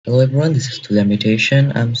Hello everyone, this is Tulia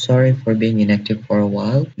Mutation. I'm sorry for being inactive for a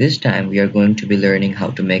while. This time we are going to be learning how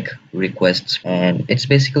to make requests, and it's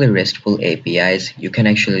basically RESTful APIs. You can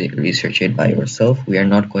actually research it by yourself. We are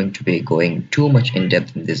not going to be going too much in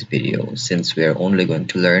depth in this video since we are only going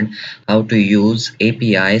to learn how to use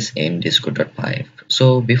APIs in Discord.py.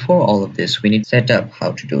 So before all of this, we need to set up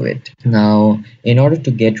how to do it. Now, in order to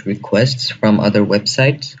get requests from other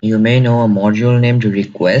websites, you may know a module named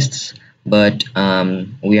requests, but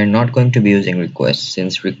we are not going to be using requests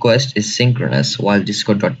since request is synchronous while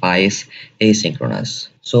discord.py is asynchronous.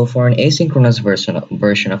 So for an asynchronous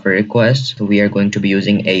version of a request, we are going to be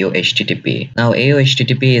using Aiohttp. Now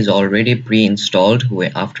Aiohttp is already pre-installed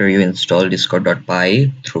after you install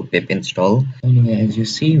discord.py through pip install. Anyway, as you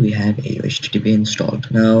see, we have Aiohttp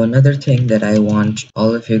installed. Now another thing that I want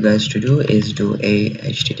all of you guys to do is do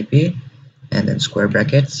Aiohttp and then square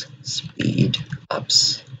brackets speed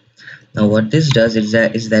ups. Now what this does is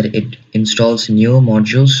that it installs new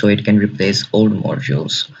modules so it can replace old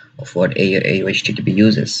modules of what Aiohttp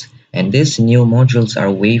uses. And these new modules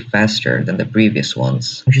are way faster than the previous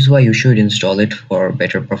ones, which is why you should install it for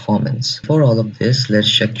better performance. For all of this,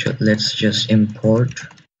 let's just import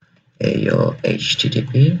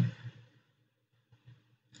Aiohttp,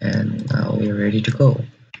 and now we're ready to go.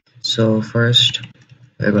 So first,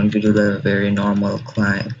 we're going to do the very normal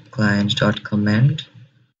client.command.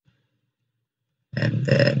 And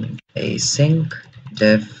then async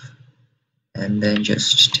def and then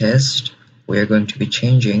just test. We're going to be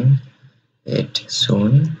changing it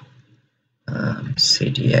soon,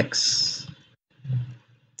 cdx,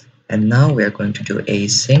 and now we're going to do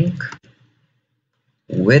async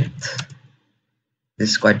with, this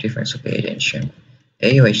is quite different, so pay attention,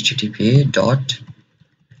 aiohttp dot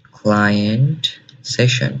client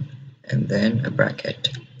session and then a bracket.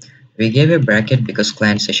 We gave a bracket because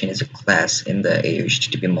client session is a class in the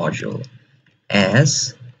Aiohttp module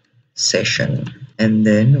as session, and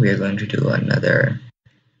then we're going to do another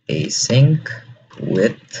async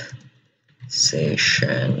with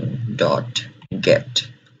session dot get.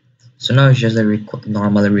 So now it's just a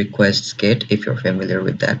normal requests get if you're familiar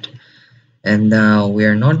with that. And now we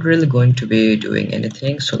are not really going to be doing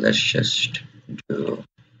anything, so let's just do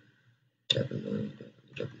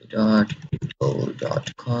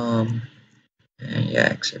www.people.com and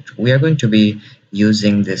yeah, accept. We are going to be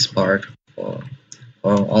using this part for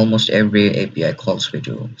almost every API calls we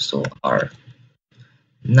do, so R.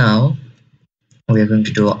 Now we are going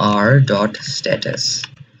to do r.status.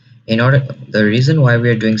 The reason why we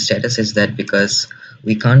are doing status is that because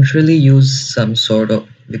we can't really use the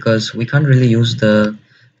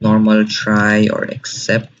normal try or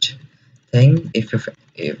accept thing. If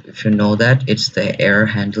you know that, it's the error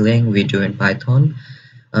handling we do in Python.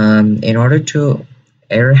 In order to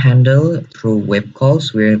error handle through web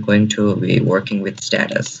calls, we're going to be working with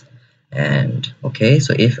status. And okay,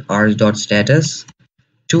 so if r.status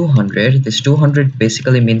 200, this 200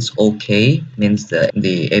 basically means okay, means that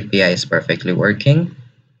the API is perfectly working.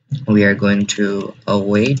 We are going to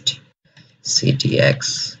await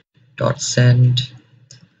cdx.send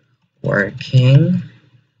working.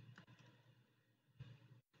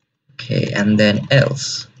 Okay, and then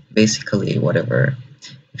else, basically whatever.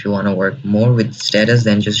 If you want to work more with status,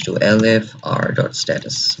 then just do elif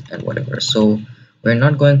r.status and whatever. So we're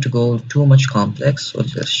not going to go too much complex, so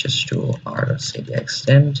let's just do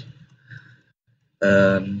r.cdextend.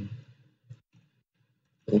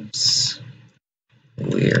 Oops,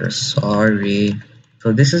 we're sorry.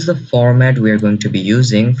 So this is the format we're going to be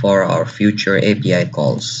using for our future API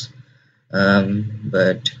calls.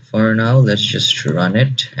 But for now, let's just run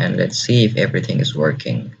it and let's see if everything is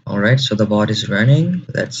working. Alright, so the bot is running.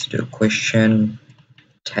 Let's do question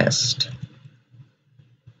test.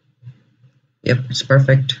 Yep, it's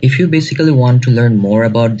perfect. If you basically want to learn more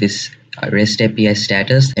about this REST API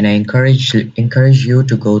status, then I encourage you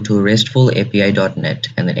to go to restfulapi.net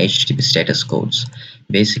and then HTTP status codes.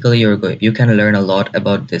 Basically, you can learn a lot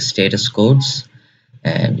about the status codes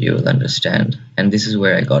and you will understand. And this is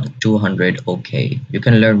where I got 200 okay. You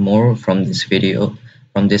can learn more from this video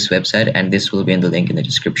from this website, and this will be in the link in the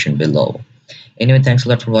description below. Anyway, thanks a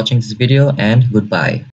lot for watching this video, and goodbye.